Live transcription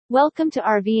Welcome to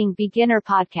RVing Beginner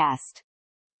Podcast.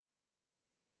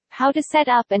 How to set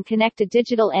up and connect a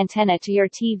digital antenna to your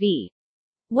TV.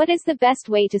 What is the best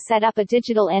way to set up a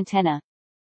digital antenna?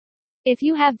 If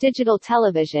you have digital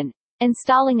television,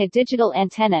 installing a digital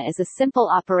antenna is a simple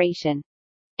operation.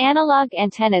 Analog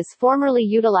antennas formerly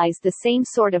utilized the same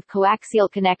sort of coaxial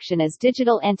connection as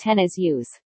digital antennas use.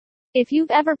 If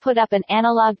you've ever put up an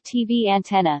analog TV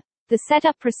antenna, the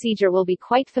setup procedure will be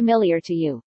quite familiar to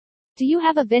you. Do you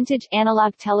have a vintage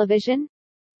analog television?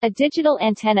 A digital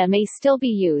antenna may still be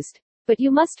used, but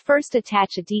you must first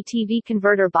attach a DTV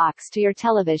converter box to your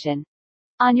television.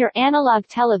 On your analog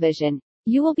television,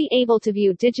 you will be able to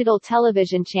view digital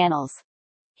television channels.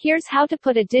 Here's how to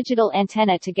put a digital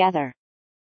antenna together.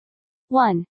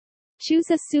 1. Choose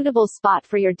a suitable spot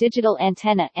for your digital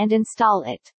antenna and install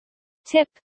it. Tip: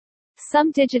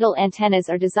 some digital antennas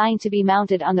are designed to be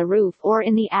mounted on the roof or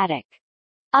in the attic.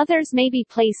 Others may be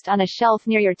placed on a shelf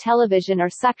near your television or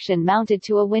suction mounted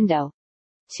to a window.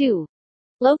 2.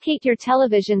 Locate your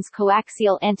television's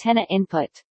coaxial antenna input.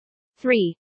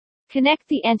 3. Connect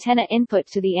the antenna input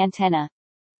to the antenna.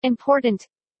 Important: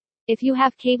 if you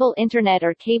have cable internet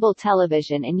or cable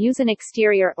television and use an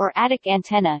exterior or attic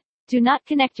antenna, do not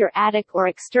connect your attic or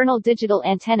external digital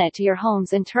antenna to your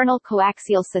home's internal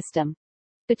coaxial system.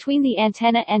 Between the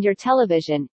antenna and your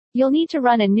television, you'll need to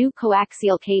run a new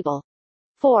coaxial cable.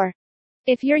 4.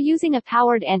 If you're using a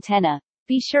powered antenna,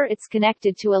 be sure it's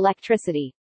connected to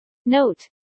electricity. Note: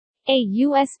 a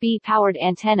USB-powered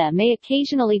antenna may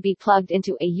occasionally be plugged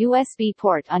into a USB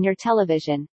port on your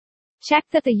television. Check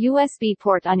that the USB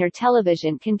port on your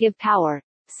television can give power,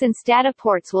 since data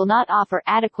ports will not offer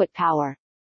adequate power.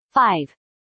 5.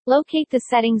 Locate the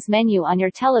settings menu on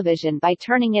your television by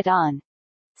turning it on.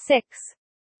 6.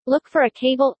 Look for a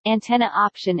cable antenna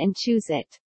option and choose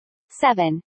it.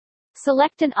 7.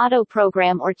 Select an auto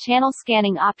program or channel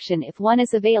scanning option if one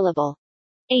is available.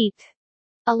 8.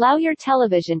 Allow your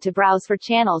television to browse for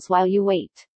channels while you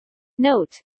wait.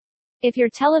 Note: if your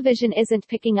television isn't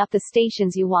picking up the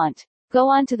stations you want, go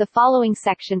on to the following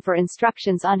section for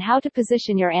instructions on how to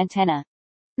position your antenna.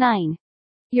 9.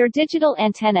 Your digital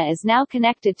antenna is now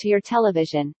connected to your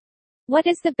television. What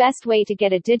is the best way to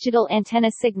get a digital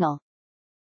antenna signal?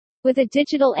 With a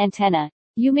digital antenna,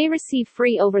 you may receive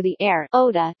free over-the-air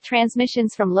 (OTA)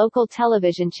 transmissions from local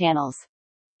television channels.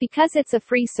 Because it's a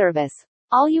free service,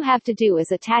 all you have to do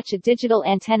is attach a digital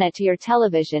antenna to your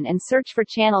television and search for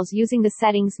channels using the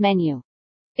settings menu.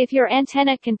 If your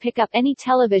antenna can pick up any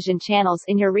television channels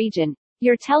in your region,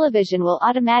 your television will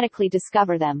automatically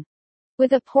discover them.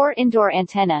 With a poor indoor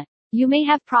antenna, you may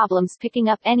have problems picking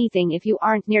up anything if you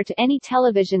aren't near to any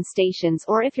television stations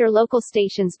or if your local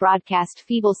stations broadcast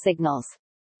feeble signals.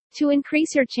 To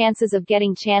increase your chances of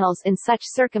getting channels in such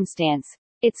circumstance,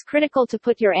 it's critical to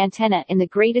put your antenna in the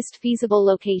greatest feasible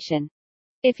location.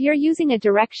 If you're using a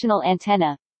directional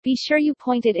antenna, be sure you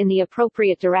point it in the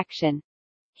appropriate direction.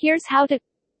 Here's how to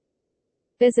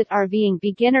visit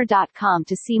RVingBeginner.com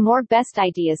to see more best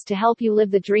ideas to help you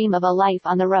live the dream of a life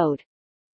on the road.